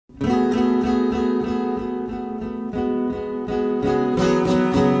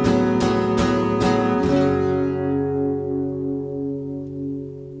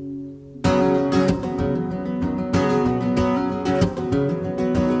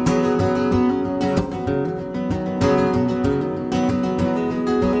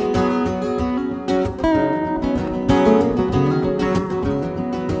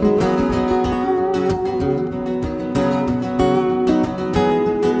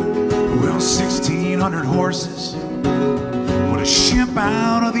300 horses. What a ship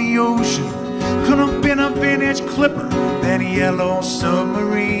out of the ocean. Could have been a vintage clipper, that yellow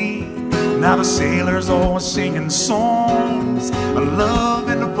submarine. Now the sailors all singing songs of love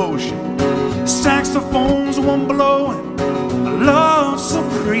and devotion. Saxophones, one blowing, love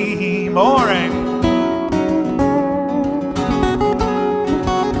supreme. All right.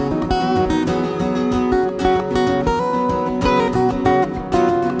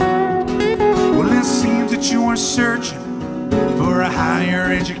 Well, it seems that you are searching for a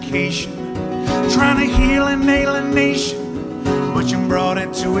higher education, trying to heal an alienation, but you brought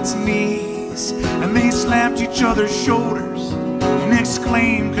it to its knees. And they slapped each other's shoulders and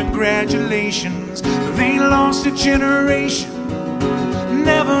exclaimed congratulations. They lost a generation,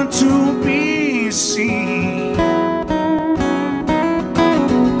 never to be seen.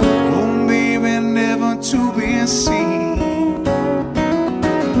 Oh baby, never to be seen.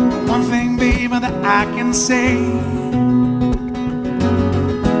 One thing, baby, that I can say,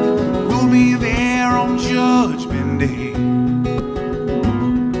 we'll be there on Judgment Day.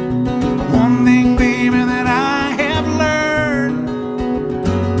 One thing, baby, that I have learned,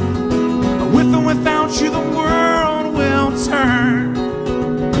 with or without you the world will turn.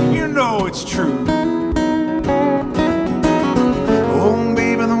 You know it's true. Oh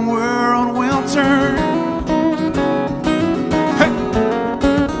baby, the world will turn. Hey.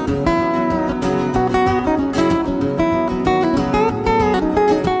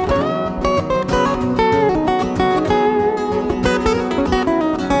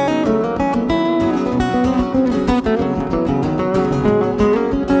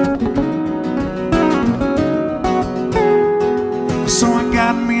 So I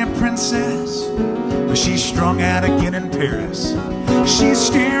got me a princess, but she's strung out again in Paris. She's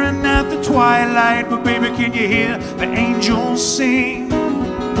staring at the twilight, but baby, can you hear the angels sing?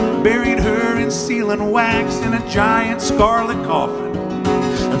 Buried her in sealing wax in a giant scarlet coffin,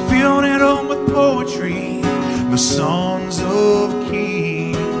 and filled it up with poetry, the songs of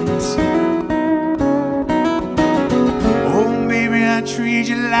kings. Oh baby, I treat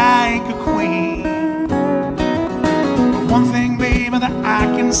you like a queen. One thing, baby, that I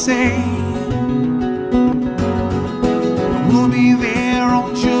can say, we'll be there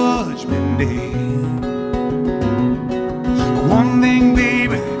on Judgment Day. One thing,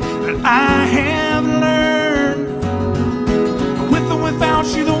 baby, that I have learned, with or without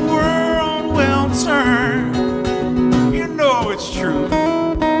you the world will turn. You know it's true.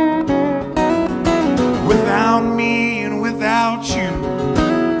 Without me and without you.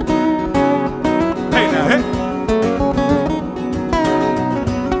 Hey now, hey.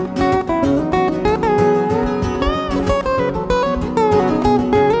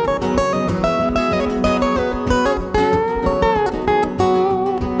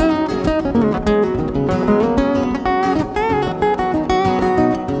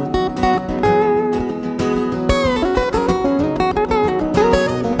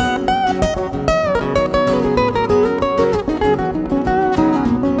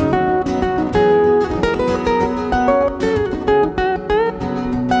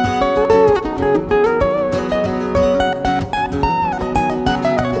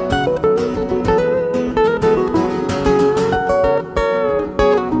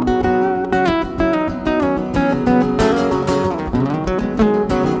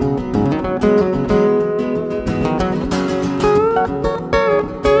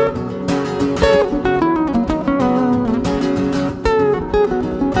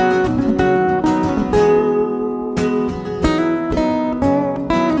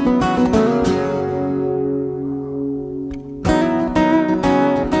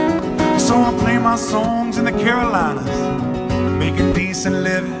 So I play my songs in the Carolinas, making decent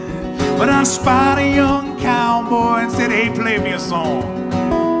living. But I spied a young cowboy and said, hey, play me a song.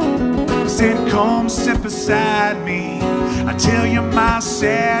 Said, come sit beside me, I tell you my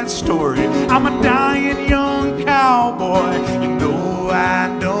sad story. I'm a dying young cowboy, you know I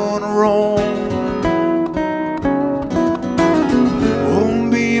done wrong. Oh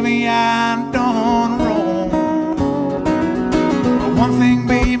baby, I done wrong. But one thing,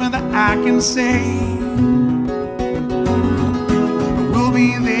 baby, that I can say, we'll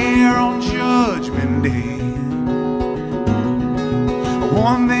be there on Judgment Day.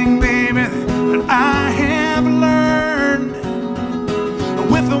 One thing, baby, that I have learned,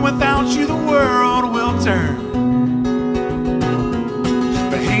 with or without you the world will turn.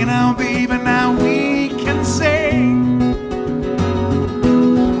 But hey now, baby, now we can say,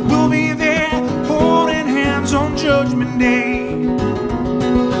 we'll be there holding hands on Judgment Day.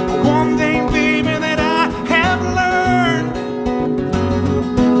 One thing, baby, that I have learned,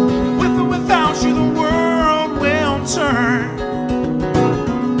 with or without you the world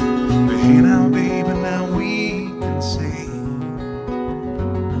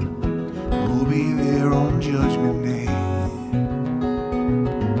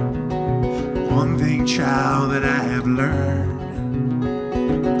One thing, child, that I have learned: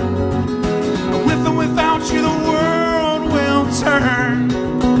 with or without you, the world will turn.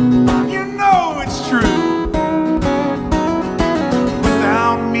 You know it's true.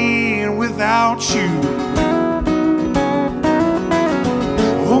 Without me and without you,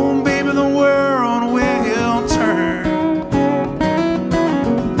 oh baby, the world will turn.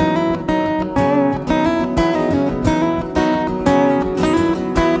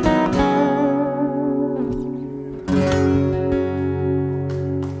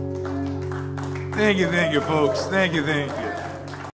 Thank you, folks. Thank you.